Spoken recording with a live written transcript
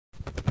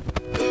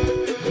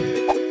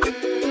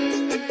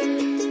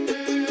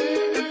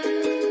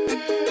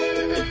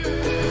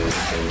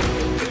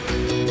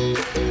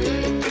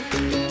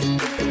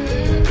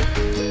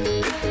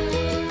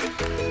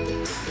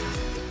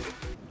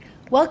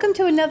Welcome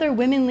to another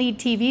Women Lead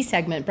TV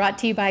segment brought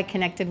to you by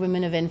Connected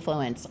Women of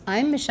Influence.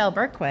 I'm Michelle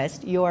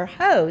Bergquist, your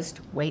host,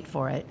 wait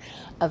for it,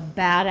 of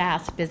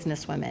Badass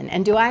Businesswomen.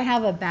 And do I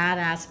have a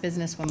badass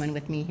businesswoman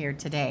with me here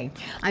today?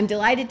 I'm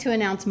delighted to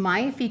announce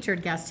my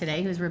featured guest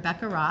today, who's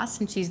Rebecca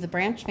Ross, and she's the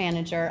branch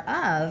manager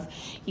of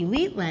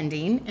Elite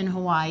Lending in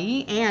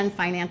Hawaii and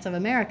Finance of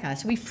America.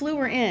 So we flew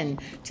her in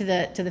to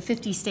the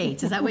 50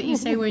 states. Is that what you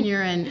say when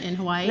you're in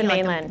Hawaii? The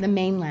mainland. The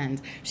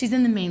mainland. She's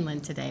in the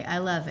mainland today. I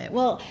love it.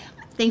 Well,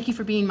 thank you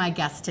for being my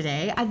guest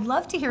today. I'd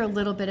love to hear a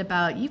little bit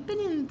about, you've been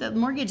in the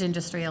mortgage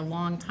industry a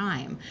long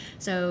time.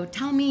 So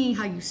tell me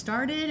how you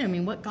started. I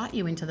mean, what got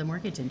you into the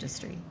mortgage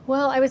industry?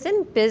 Well, I was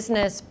in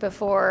business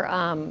before,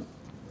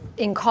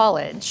 in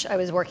college. I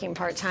was working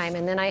part-time,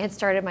 and then I had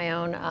started my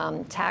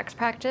own tax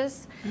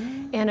practice.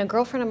 And a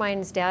girlfriend of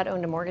mine's dad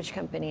owned a mortgage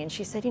company, and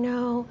she said, you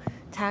know,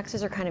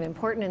 taxes are kind of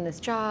important in this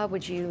job.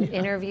 Would you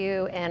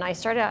interview? And I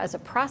started out as a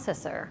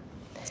processor,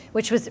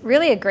 which was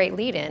really a great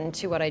lead-in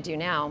to what I do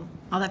now.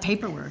 All that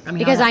paperwork. I mean,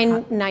 because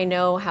I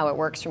know how it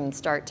works from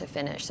start to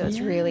finish. So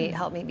it's really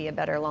helped me be a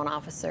better loan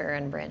officer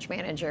and branch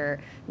manager,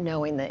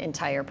 knowing the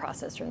entire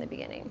process from the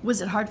beginning.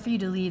 Was it hard for you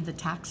to leave the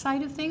tax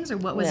side of things, or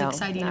what was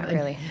exciting? Not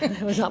really.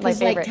 It was not my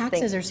favorite thing.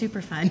 Taxes thing. are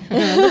super fun.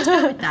 Let's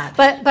go with that.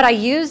 But I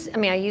use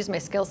my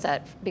skill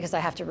set because I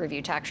have to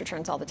review tax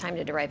returns all the time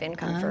to derive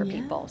income for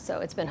people.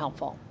 So it's been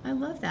helpful. I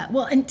love that.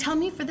 Well, and tell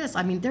me for this.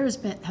 I mean,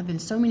 have been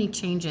so many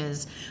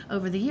changes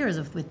over the years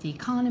with the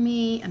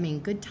economy. I mean,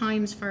 good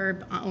times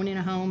for owning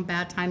a home,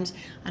 bad times.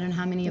 I don't know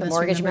how many of us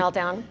remember. The mortgage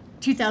meltdown.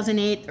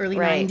 2008, early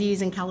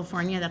 90s in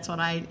California, that's what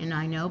I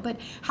know. But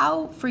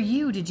how, for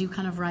you, did you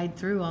kind of ride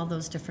through all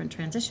those different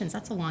transitions?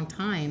 That's a long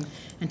time.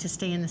 And to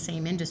stay in the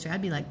same industry,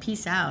 I'd be like,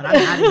 peace out, I'm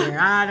out of here.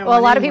 I don't well,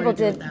 a lot of people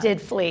people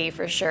did flee,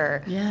 for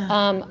sure.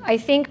 Yeah. I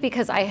think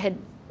because I had,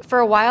 for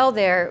a while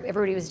there,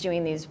 everybody was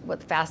doing these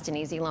fast and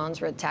easy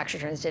loans where the tax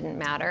returns didn't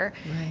matter.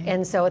 Right.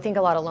 And so I think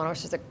a lot of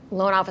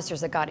loan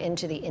officers that got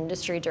into the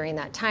industry during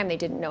that time, they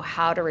didn't know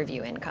how to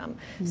review income.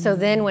 So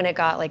then when it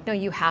got like, no,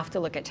 you have to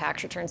look at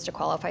tax returns to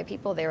qualify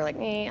people, they were like,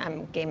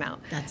 I'm game out.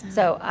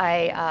 So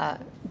I,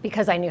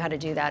 because I knew how to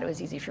do that, it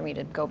was easy for me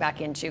to go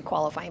back into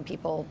qualifying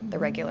people the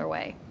regular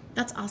way.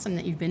 That's awesome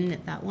that you've been in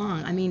it that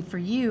long. I mean, for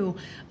you,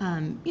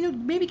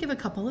 maybe give a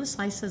couple of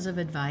slices of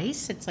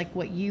advice. It's like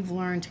what you've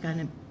learned to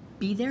kind of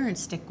be there and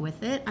stick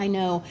with it. I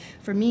know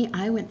for me,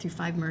 I went through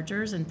 5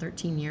 mergers in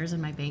 13 years in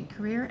my bank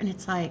career, and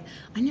it's like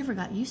I never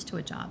got used to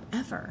a job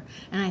ever.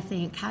 And I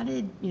think, how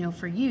did,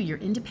 for you, you're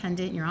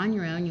independent, you're on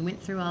your own, you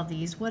went through all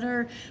these. What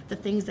are the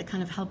things that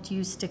kind of helped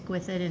you stick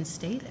with it and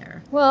stay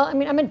there? Well, I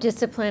mean, I'm a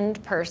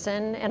disciplined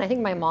person, and I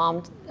think my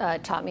mom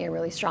taught me a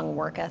really strong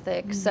work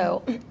ethic.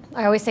 So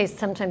I always say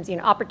sometimes,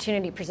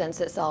 opportunity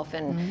presents itself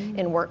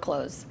in work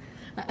clothes.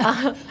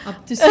 To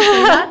say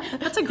that?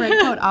 That's a great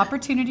quote.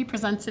 Opportunity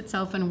presents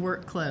itself in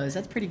work clothes.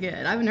 That's pretty good.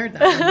 I haven't heard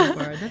that one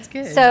before. That's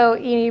good. So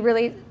you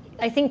really,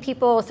 I think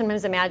people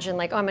sometimes imagine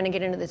like, oh, I'm going to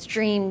get into this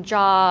dream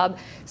job.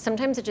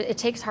 Sometimes it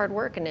takes hard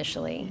work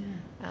initially.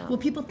 Well,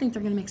 people think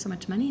they're going to make so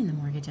much money in the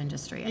mortgage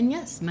industry. And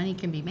yes, money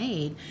can be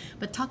made,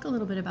 but talk a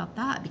little bit about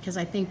that, because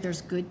I think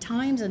there's good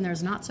times and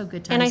there's not so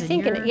good times. And I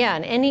think,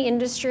 in any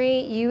industry,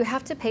 you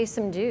have to pay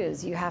some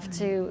dues. You have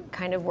to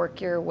kind of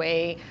work your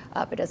way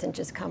up. It doesn't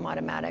just come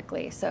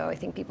automatically. So I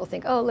think people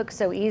think, oh, it looks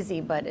so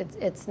easy, but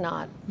it's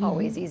not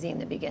always easy in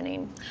the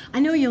beginning. I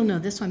know you'll know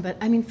this one, but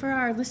I mean, for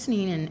our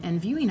listening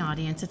and viewing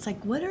audience, it's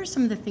like, what are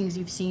some of the things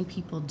you've seen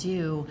people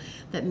do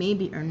that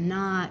maybe are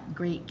not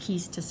great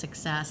keys to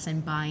success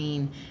in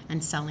buying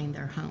and selling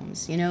their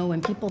homes?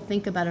 When people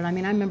think about it, I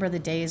mean, I remember the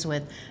days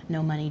with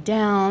no money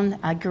down.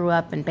 I grew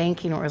up in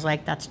banking where it was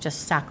like, that's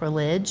just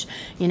sacrilege,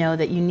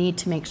 that you need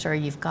to make sure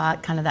you've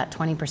got kind of that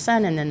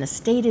 20%, and then the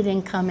stated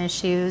income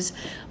issues.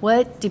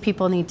 What do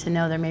people need to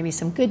know? There may be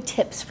some good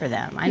tips for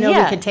them. I know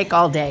we could take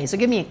all day, so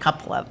give me a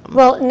couple of them.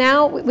 Well,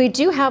 now we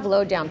do have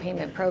low down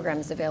payment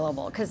programs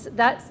available, because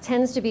that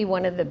tends to be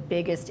one of the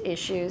biggest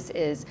issues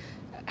is,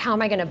 how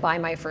am I going to buy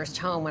my first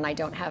home when I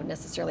don't have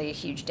necessarily a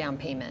huge down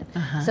payment?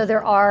 So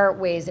there are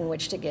ways in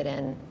which to get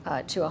in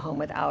to a home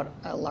without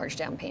a large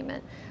down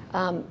payment.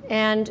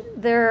 And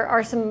there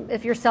are some,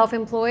 if you're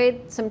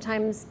self-employed,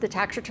 sometimes the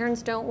tax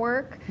returns don't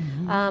work.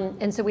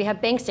 And so we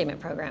have bank statement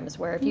programs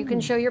where if you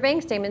can show your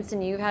bank statements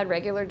and you've had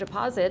regular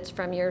deposits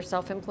from your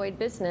self-employed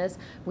business,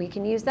 we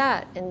can use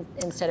that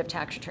instead of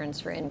tax returns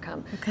for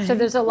income. So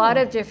there's a lot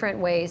of different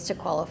ways to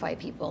qualify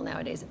people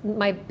nowadays.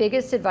 My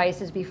biggest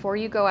advice is, before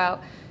you go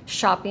out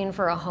shopping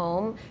for a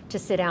home, to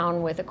sit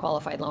down with a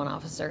qualified loan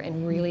officer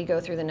and really go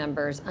through the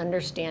numbers,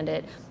 understand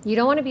it. You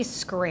don't want to be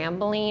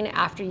scrambling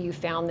after you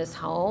found this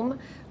home home,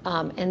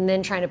 and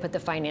then trying to put the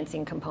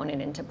financing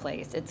component into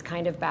place. It's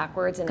kind of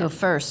backwards. And go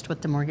first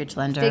with the mortgage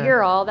lender.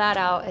 Figure all that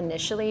out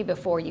initially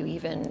before you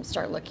even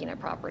start looking at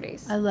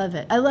properties. I love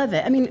it. I love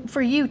it. I mean,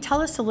 for you,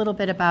 tell us a little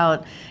bit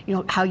about, you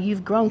know, how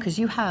you've grown, because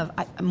you have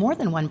more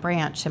than one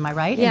branch, am I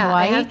right? Yeah, in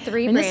Hawaii? I have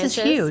 3 branches. This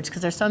is huge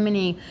because there's so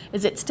many.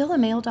 Is it still a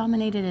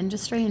male-dominated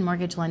industry in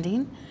mortgage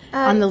lending?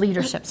 On the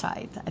leadership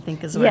side, I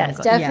think is where yes,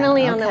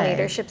 definitely yeah, on the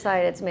leadership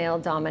side, it's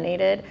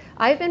male-dominated.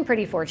 I've been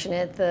pretty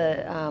fortunate.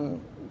 The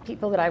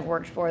people that I've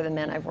worked for, the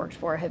men I've worked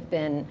for, have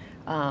been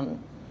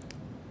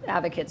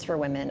advocates for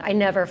women. I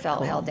never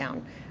felt held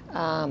down.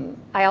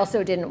 I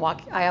also didn't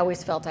walk. I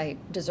always felt I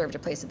deserved a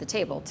place at the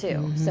table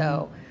too.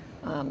 So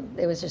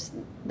it was just,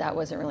 that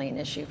wasn't really an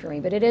issue for me.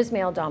 But it is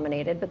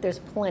male-dominated, but there's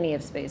plenty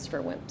of space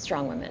for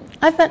strong women.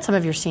 I've met some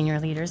of your senior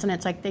leaders, and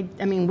it's like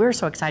we're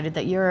so excited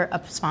that you're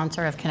a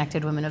sponsor of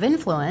Connected Women of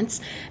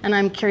Influence. And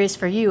I'm curious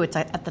for you, it's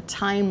at the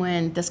time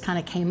when this kind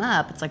of came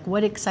up, it's like,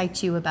 what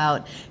excites you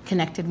about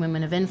Connected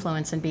Women of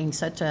Influence and being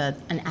such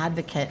an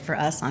advocate for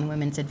us on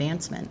women's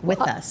advancement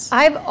with us?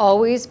 I've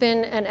always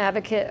been an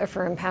advocate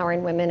for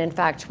empowering women. In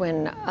fact,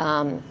 when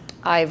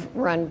I've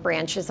run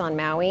branches on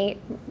Maui,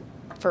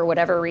 for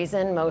whatever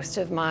reason, most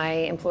of my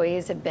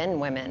employees have been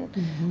women,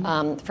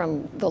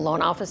 from the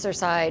loan officer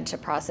side to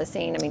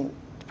processing. I mean,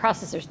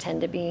 processors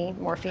tend to be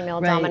more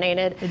female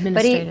dominated,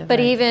 but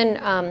even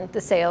the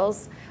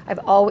sales. I've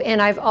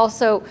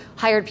also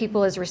hired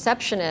people as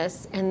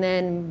receptionists and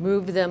then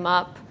moved them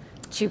up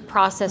to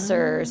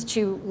processors,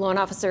 to loan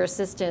officer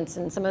assistants,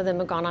 and some of them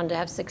have gone on to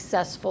have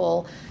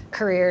successful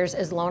careers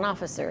as loan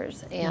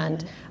officers.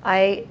 And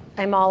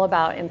I'm all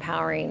about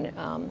empowering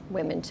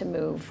women to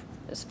move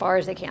as far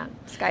as they can.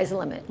 Sky's the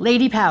limit.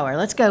 Lady power,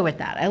 let's go with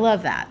that. I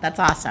love that. That's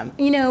awesome.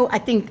 You know, I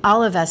think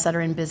all of us that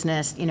are in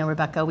business, you know,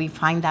 Rebecca, we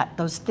find that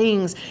those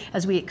things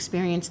as we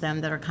experience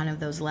them that are kind of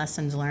those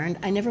lessons learned.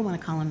 I never want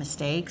to call them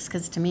mistakes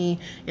because to me,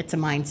 it's a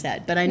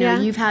mindset. But I know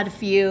you've had a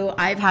few,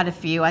 I've had a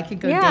few. I could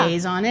go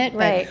days on it.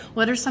 But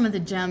what are some of the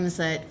gems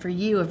that for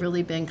you have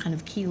really been kind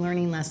of key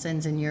learning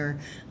lessons in your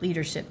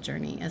leadership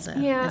journey as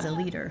a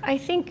leader? I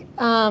think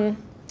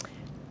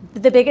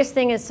the biggest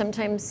thing is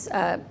sometimes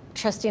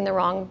trusting the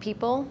wrong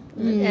people,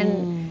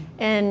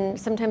 and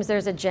sometimes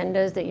there's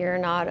agendas that you're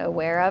not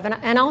aware of.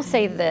 And I'll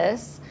say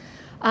this,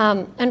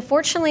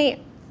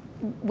 unfortunately,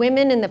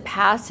 women in the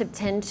past have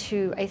tended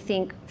to, I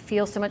think,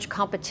 feel so much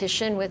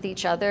competition with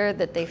each other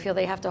that they feel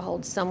they have to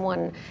hold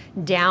someone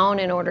down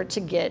in order to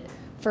get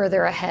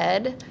further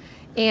ahead.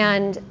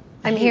 And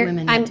I'm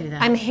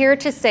here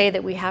to say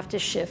that we have to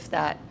shift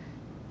that.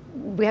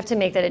 We have to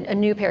make that a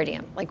new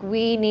paradigm. Like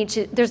we need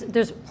to,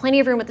 there's plenty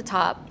of room at the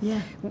top.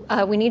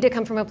 Yeah. We need to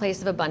come from a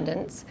place of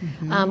abundance.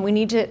 We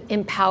need to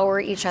empower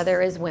each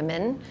other as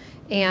women,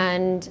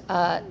 and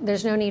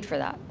there's no need for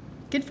that.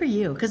 Good for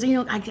you, because you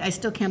know I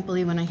still can't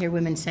believe when I hear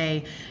women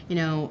say, you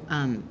know,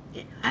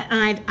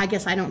 I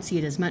guess I don't see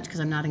it as much because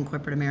I'm not in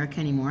corporate America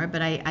anymore.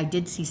 But I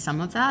did see some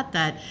of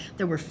that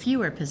there were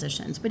fewer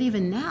positions. But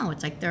even now,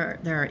 it's like there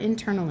are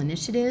internal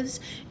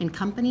initiatives in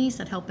companies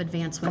that help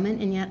advance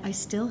women, and yet I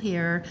still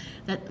hear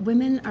that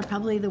women are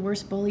probably the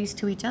worst bullies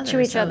to each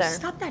other. So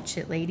stop that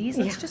shit, ladies.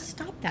 Let's just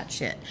stop that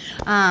shit.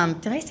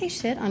 Did I say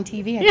shit on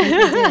TV? I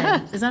think I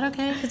did. Is that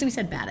okay? Because we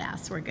said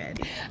badass. We're good.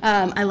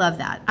 I love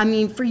that. I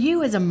mean, for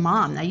you as a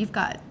mom. Now you've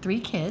got 3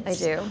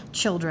 kids. I do.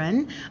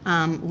 Children,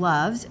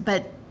 loves,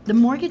 but the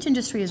mortgage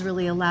industry has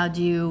really allowed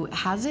you,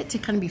 has it, to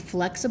kind of be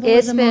flexible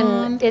as a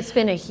mom? It's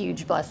been a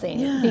huge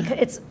blessing. Because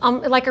it's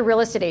like a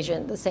real estate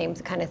agent, the same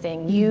kind of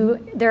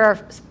thing. There are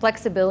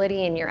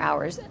flexibility in your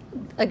hours.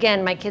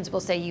 Again, my kids will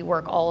say you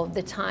work all of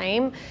the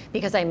time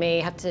because I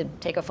may have to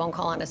take a phone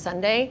call on a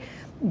Sunday,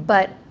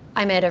 but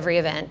I'm at every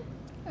event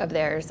of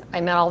theirs.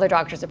 I'm at all their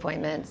doctor's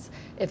appointments.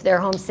 If they're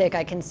homesick,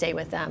 I can stay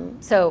with them.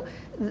 So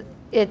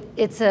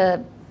it's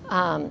a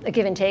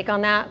give and take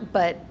on that,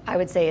 but I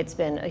would say it's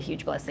been a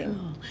huge blessing.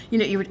 Oh. You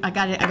know, I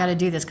got to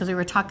do this because we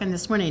were talking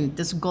this morning,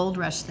 this gold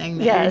rush thing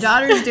that your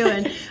daughter's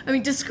doing. I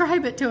mean,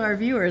 describe it to our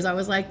viewers. I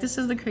was like, this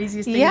is the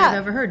craziest thing I've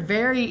ever heard.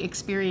 Very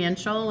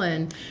experiential,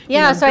 and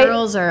girls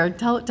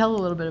tell a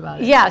little bit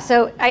about it. Yeah,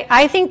 so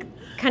I think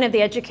kind of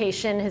the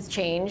education has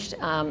changed,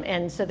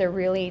 and so they're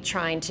really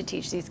trying to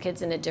teach these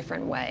kids in a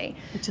different way.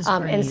 Which is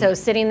great. And so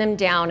sitting them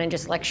down and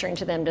just lecturing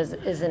to them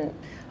isn't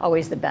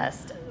always the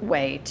best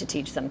way to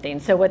teach something.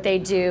 So what they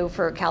do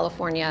for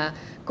California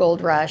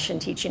Gold Rush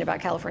and teaching about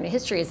California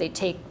history is they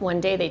take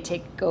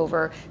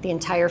over the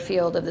entire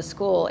field of the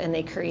school and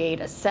they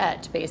create a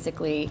set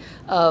basically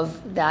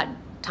of that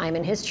time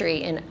in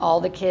history, and all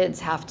the kids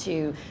have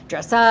to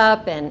dress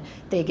up and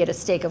they get a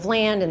stake of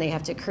land and they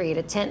have to create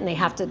a tent and they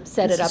have to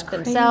set it up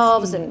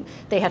themselves, and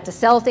they have to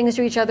sell things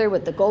to each other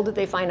with the gold that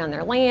they find on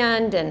their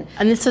land. And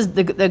this is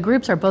the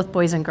groups are both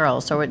boys and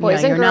girls, so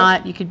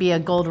you could be a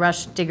gold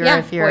rush digger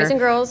if you're boys and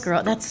girls.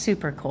 That's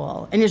super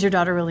cool. And is your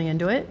daughter really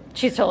into it?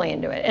 She's totally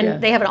into it,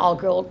 and they have an all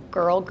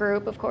girl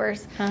group, of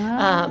course,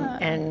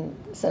 and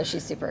So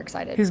she's super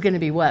excited. Who's going to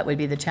be what would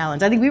be the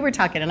challenge. I think we were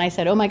talking, and I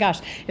said, oh my gosh,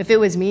 if it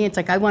was me, it's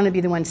like I want to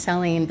be the one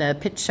selling the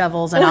pitch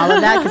shovels and all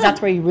of that, because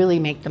that's where you really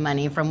make the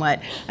money from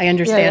what I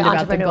understand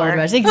about the gold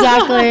rush.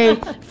 Exactly.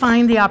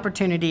 Find the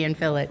opportunity and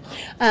fill it.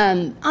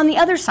 On the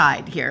other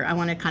side here, I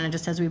want to kind of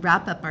just as we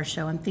wrap up our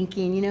show, I'm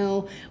thinking, you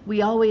know,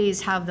 we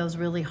always have those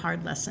really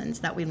hard lessons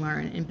that we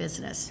learn in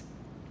business.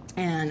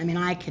 And I mean,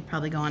 I could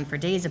probably go on for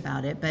days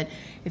about it, but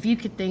if you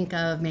could think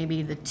of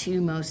maybe the two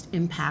most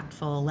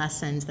impactful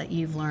lessons that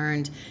you've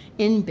learned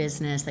in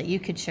business that you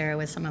could share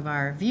with some of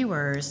our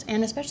viewers,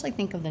 and especially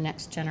think of the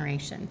next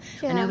generation.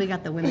 I know we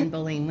got the women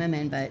bullying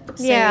women, but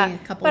say a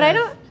couple but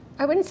of...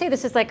 I wouldn't say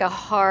this is like a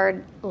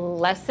hard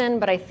lesson,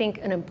 but I think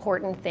an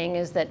important thing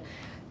is that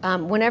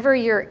whenever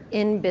you're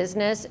in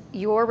business,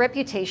 your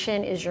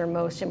reputation is your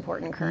most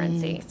important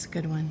currency. That's a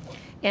good one.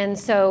 And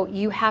so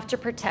you have to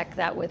protect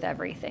that with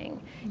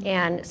everything.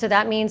 And so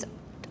that means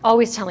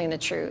always telling the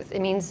truth. It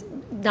means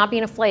not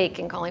being a flake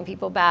and calling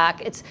people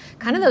back. It's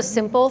kind of those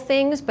simple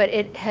things, but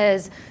it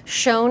has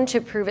shown to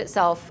prove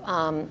itself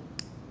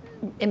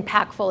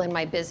impactful in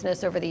my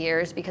business over the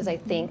years, because I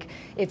think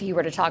if you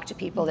were to talk to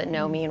people that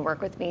know me and work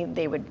with me,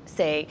 they would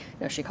say,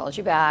 no, she calls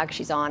you back,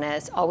 she's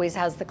honest, always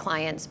has the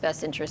client's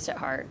best interest at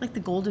heart. Like the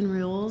golden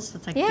rules.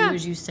 It's like do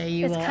as you say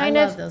you will. It's kind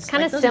I love those. It's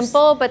kind of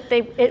simple, but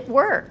it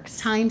works.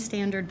 Time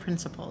standard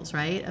principles,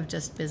 right, of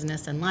just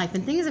business and life.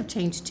 And things have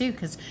changed too,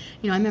 because,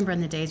 you know, I remember in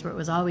the days where it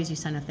was always you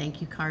send a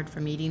thank you card for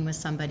meeting with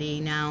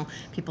somebody. Now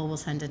people will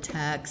send a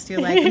text.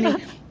 You're like, I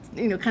mean,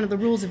 you know, kind of the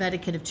rules of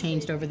etiquette have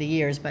changed over the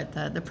years, but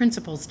the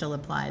principles still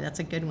apply. That's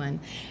a good one.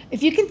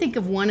 If you can think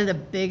of one of the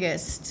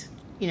biggest,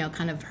 you know,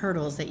 kind of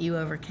hurdles that you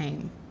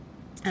overcame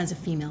as a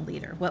female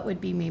leader, what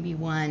would be maybe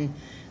one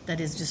that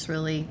is just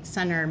really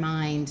center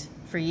mind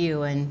for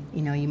you, and,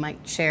 you know, you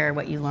might share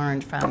what you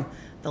learned from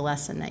the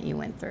lesson that you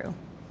went through?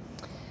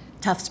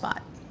 Tough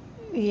spot.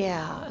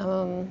 Yeah,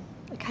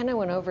 I kind of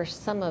went over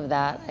some of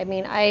that. I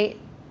mean, I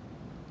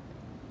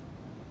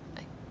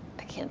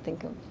can't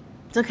think of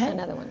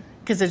another one.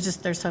 Because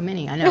there's so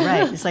many. I know,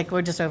 right? It's like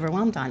we're just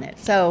overwhelmed on it.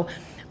 So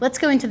let's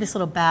go into this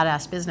little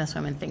badass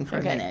businesswoman thing for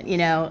a minute. You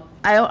know,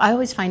 I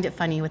always find it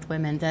funny with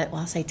women that,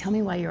 well, I'll say, tell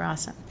me why you're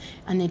awesome.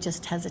 And they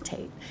just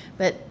hesitate.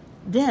 But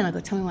then I'll go,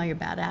 tell me why you're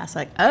badass.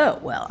 Like, oh,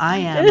 well, I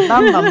am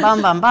bum, bum,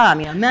 bum, bum, bum.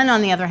 You know, men,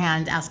 on the other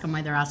hand, ask them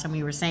why they're awesome.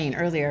 We were saying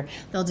earlier,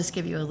 they'll just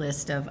give you a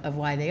list of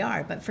why they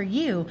are. But for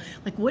you,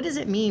 like, what does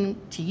it mean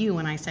to you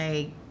when I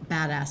say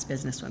badass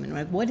businesswoman?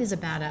 Like, what is a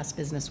badass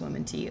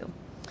businesswoman to you?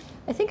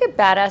 I think a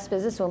badass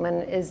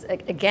businesswoman is,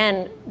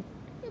 again,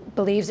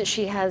 believes that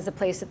she has a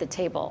place at the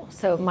table.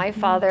 So my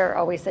father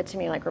always said to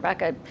me, like,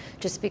 Rebecca,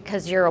 just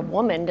because you're a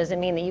woman doesn't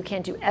mean that you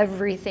can't do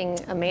everything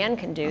a man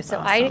can do. That's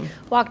awesome. I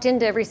walked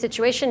into every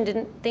situation,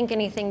 didn't think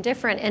anything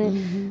different.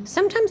 And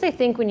sometimes I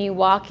think when you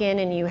walk in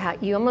and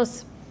you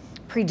almost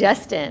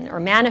predestine or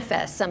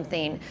manifest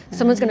something,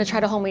 someone's going to try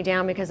to hold me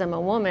down because I'm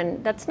a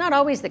woman. That's not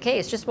always the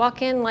case. Just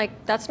walk in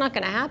like that's not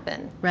going to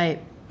happen. Right.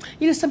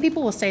 You know, some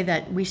people will say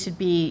that we should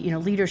be, you know,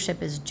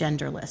 leadership is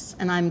genderless.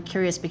 And I'm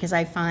curious because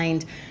I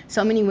find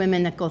so many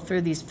women that go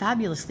through these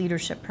fabulous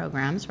leadership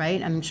programs,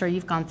 right? I'm sure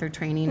you've gone through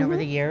training over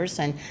the years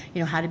and, you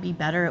know, how to be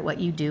better at what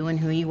you do and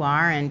who you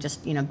are and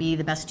just, you know, be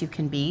the best you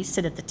can be,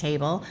 sit at the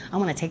table. I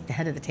want to take the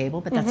head of the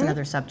table, but that's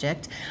another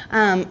subject.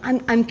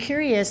 I'm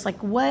curious, like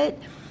what...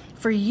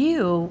 For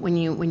you, when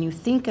you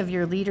think of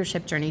your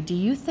leadership journey, do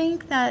you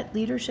think that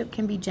leadership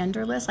can be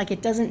genderless? Like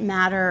it doesn't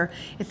matter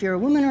if you're a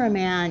woman or a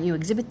man, you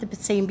exhibit the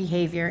same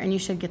behavior and you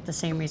should get the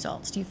same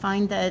results. Do you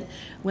find that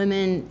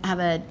women have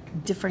a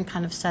different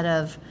kind of set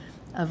of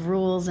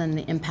rules and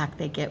the impact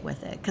they get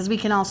with it? Because we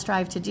can all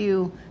strive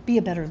to be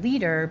a better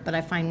leader, but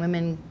I find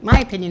women, my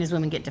opinion is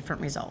women get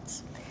different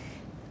results.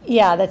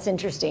 Yeah, that's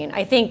interesting.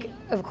 I think,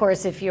 of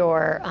course, if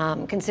you're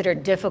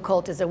considered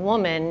difficult as a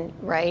woman,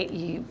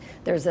 right,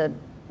 there's a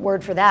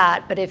word for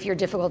that, but if you're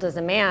difficult as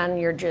a man,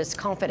 you're just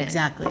confident.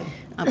 Exactly.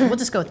 We'll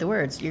just go with the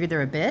words. You're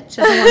either a bitch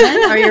as a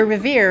woman or you're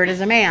revered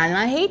as a man, and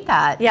I hate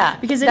that. Yeah,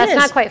 because that's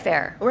not quite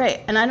fair.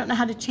 Right, and I don't know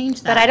how to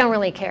change that. But I don't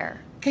really care.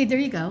 Okay, there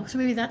you go. So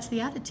maybe that's the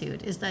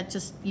attitude, is that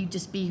you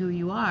just be who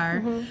you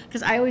are.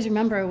 Because I always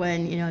remember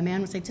when, you know, a man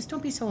would say, just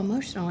don't be so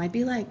emotional. I'd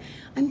be like,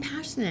 I'm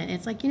passionate. And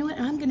it's like, you know what,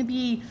 I'm going to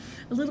be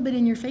a little bit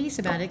in your face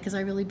about it because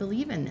I really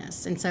believe in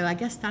this. And so I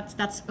guess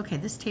that's okay,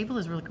 this table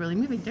is really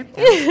moving. There we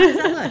go. How does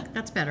that look?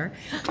 That's better.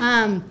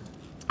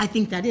 I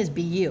think that is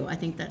be you. I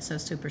think that's so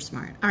super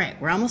smart. All right,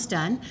 we're almost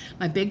done.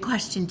 My big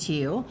question to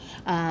you,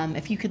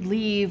 if you could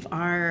leave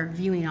our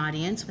viewing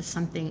audience with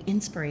something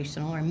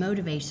inspirational or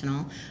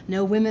motivational,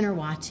 no women are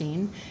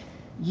watching,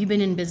 you've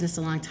been in business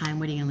a long time,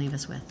 what are you going to leave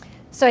us with?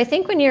 So I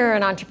think when you're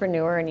an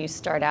entrepreneur and you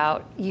start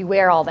out, you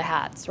wear all the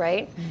hats,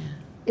 right?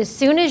 As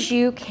soon as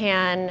you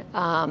can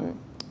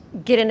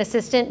get an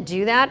assistant,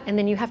 do that, and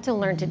then you have to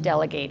learn to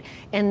delegate.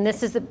 And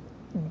this is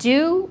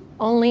do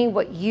only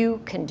what you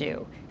can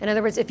do. In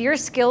other words, if your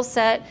skill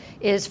set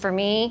is, for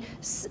me,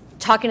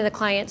 talking to the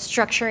client,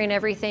 structuring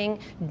everything,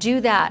 do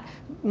that.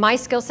 My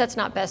skill set's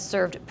not best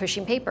served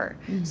pushing paper.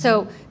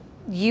 So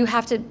you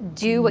have to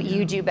do what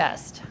you do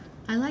best.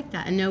 I like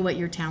that. And know what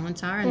your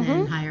talents are and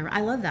then hire.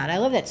 I love that. I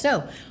love that.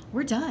 So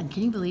we're done.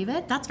 Can you believe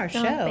it? That's our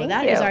show.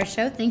 That is our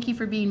show. Thank you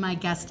for being my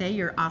guest today.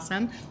 You're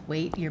awesome.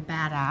 Wait, you're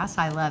badass.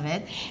 I love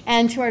it.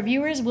 And to our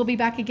viewers, we'll be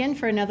back again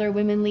for another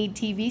Women Lead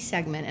TV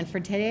segment. And for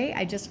today,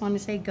 I just want to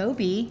say go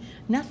be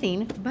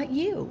nothing but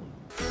you.